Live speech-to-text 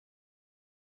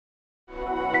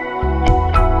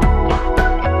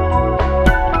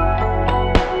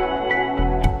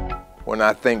When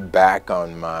I think back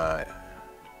on my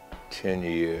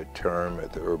 10-year term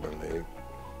at the Urban League,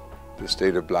 the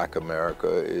state of Black America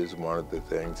is one of the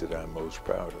things that I'm most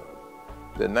proud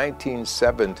of. The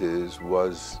 1970s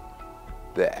was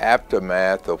the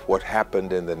aftermath of what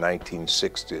happened in the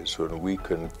 1960s when we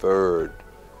conferred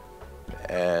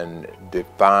and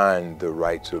defined the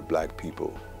rights of Black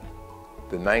people.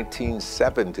 The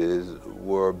 1970s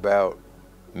were about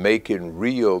making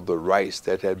real the rights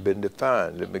that had been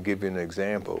defined. Let me give you an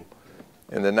example.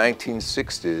 In the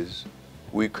 1960s,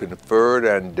 we conferred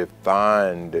and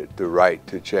defined the right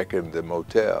to check in the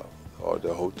motel or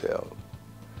the hotel.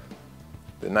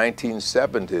 The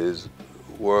 1970s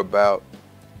were about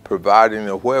providing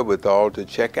the wherewithal to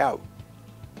check out.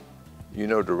 You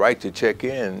know, the right to check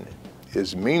in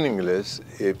is meaningless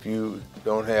if you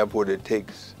don't have what it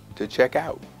takes to check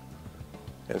out.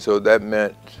 And so that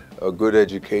meant a good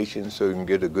education so you can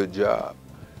get a good job.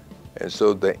 And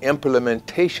so the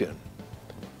implementation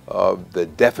of the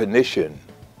definition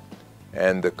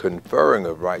and the conferring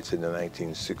of rights in the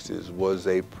 1960s was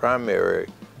a primary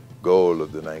goal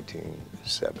of the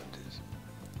 1970s.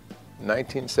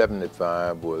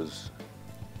 1975 was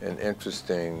an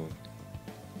interesting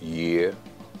year.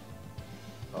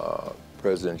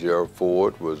 President Gerald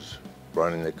Ford was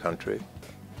running the country.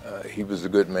 He was a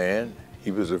good man. He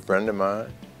was a friend of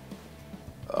mine.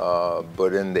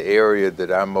 But in the area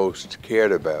that I most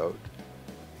cared about,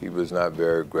 he was not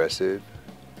very aggressive.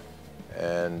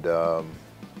 And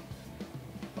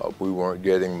we weren't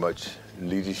getting much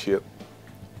leadership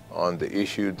on the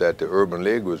issue that the Urban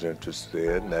League was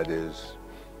interested in, that is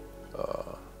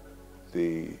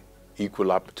the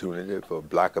equal opportunity for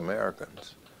Black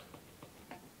Americans.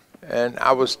 And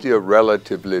I was still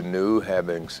relatively new,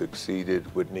 having succeeded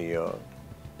Whitney Young.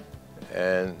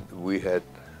 And we had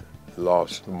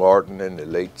lost Martin in the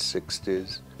late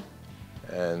 60s,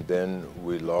 and then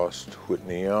we lost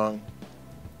Whitney Young,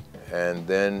 and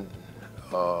then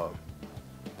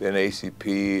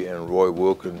ACP and Roy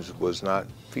Wilkins was not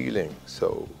feeling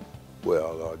so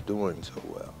well or doing so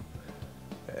well.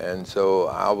 And so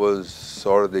I was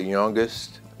sort of the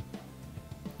youngest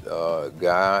new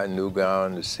guy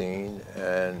on the scene,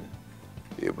 and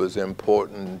it was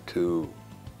important to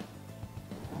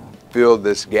fill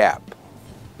this gap.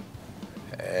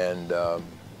 And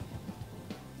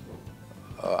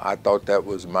I thought that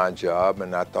was my job,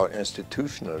 and I thought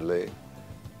institutionally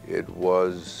it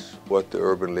was what the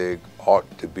Urban League ought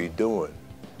to be doing.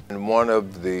 And one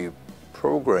of the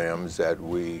programs that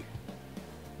we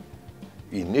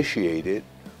initiated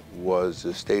was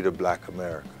the State of Black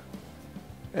America.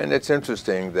 And it's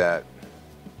interesting that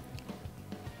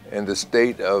in the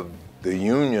State of the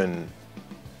Union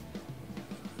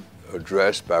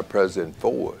addressed by President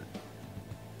Ford,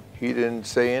 he didn't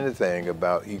say anything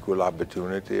about equal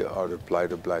opportunity or the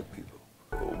plight of Black people.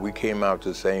 We came out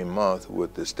the same month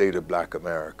with the State of Black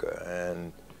America,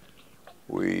 and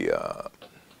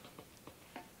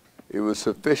it was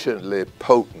sufficiently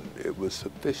potent, it was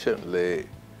sufficiently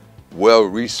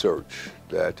well-researched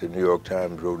that the New York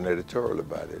Times wrote an editorial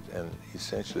about it, and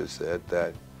essentially said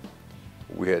that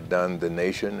we had done the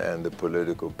nation and the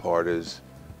political parties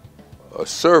a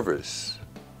service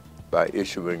by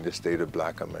issuing the State of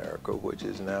Black America, which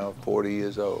is now 40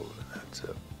 years old.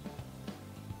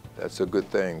 That's a good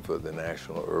thing for the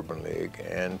National Urban League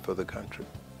and for the country.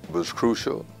 It was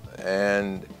crucial,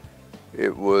 and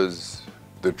it was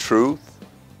the truth,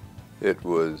 it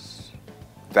was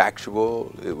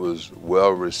factual, it was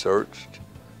well-researched,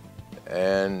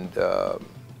 and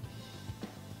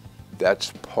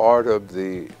that's part of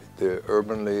the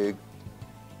Urban League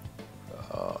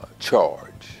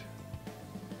charge,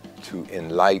 to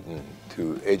enlighten,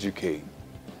 to educate,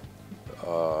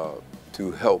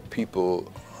 to help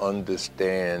people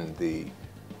understand the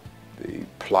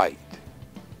plight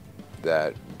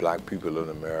that Black people in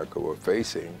America were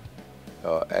facing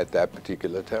at that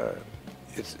particular time.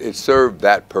 It served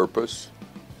that purpose,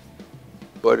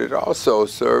 but it also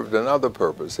served another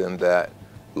purpose in that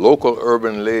local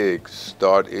urban leagues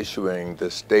start issuing the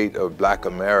State of Black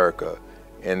America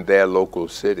in their local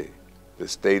city, the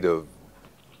state of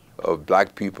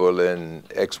Black people in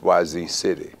XYZ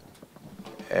city.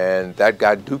 And that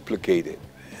got duplicated.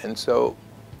 And so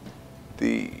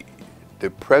the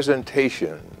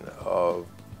presentation of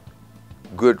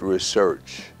good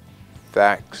research,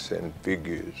 facts and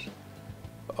figures,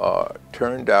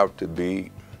 turned out to be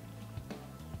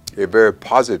a very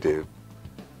positive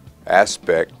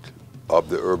aspect of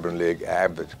the Urban League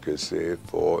advocacy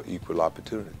for equal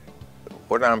opportunity.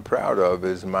 What I'm proud of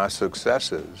is my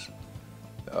successors,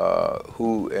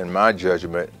 who, in my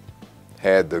judgment,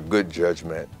 had the good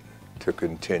judgment to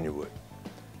continue it.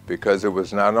 because it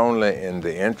was not only in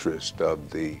the interest of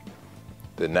the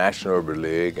National Urban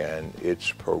League and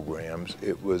its programs,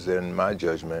 it was, in my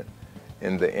judgment,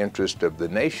 in the interest of the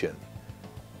nation,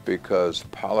 because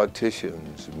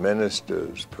politicians,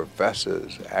 ministers,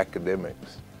 professors,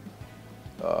 academics,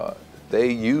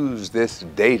 they use this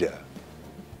data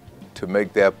to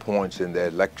make their points in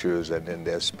their lectures and in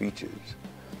their speeches.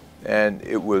 And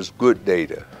it was good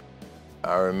data.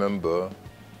 I remember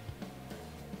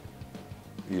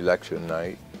election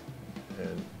night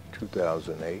in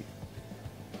 2008,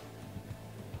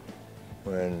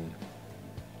 when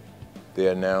they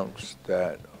announced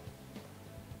that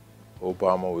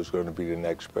Obama was going to be the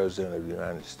next president of the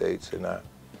United States, and I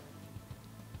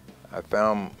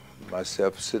found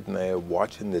myself sitting there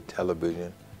watching the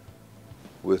television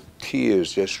with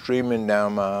tears just streaming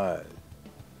down my eyes.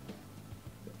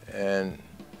 And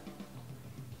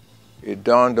it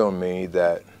dawned on me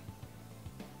that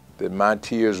my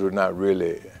tears were not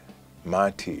really my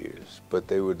tears, but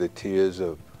they were the tears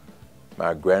of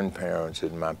my grandparents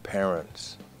and my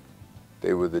parents.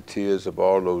 They were the tears of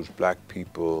all those black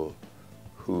people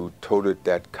who toted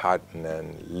that cotton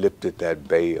and lifted that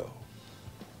veil.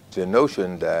 The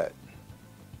notion that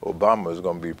Obama was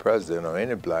going to be president, or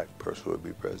any black person would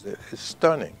be president, is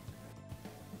stunning.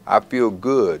 I feel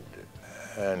good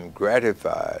and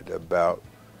gratified about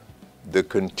the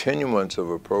continuance of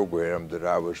a program that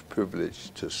I was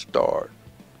privileged to start.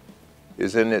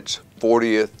 Is in its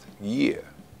 40th year.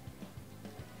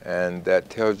 And that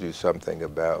tells you something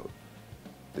about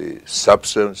the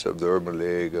substance of the Urban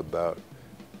League, about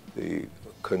the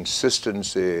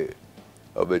consistency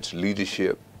of its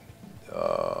leadership.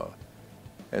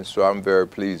 And so I'm very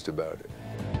pleased about it.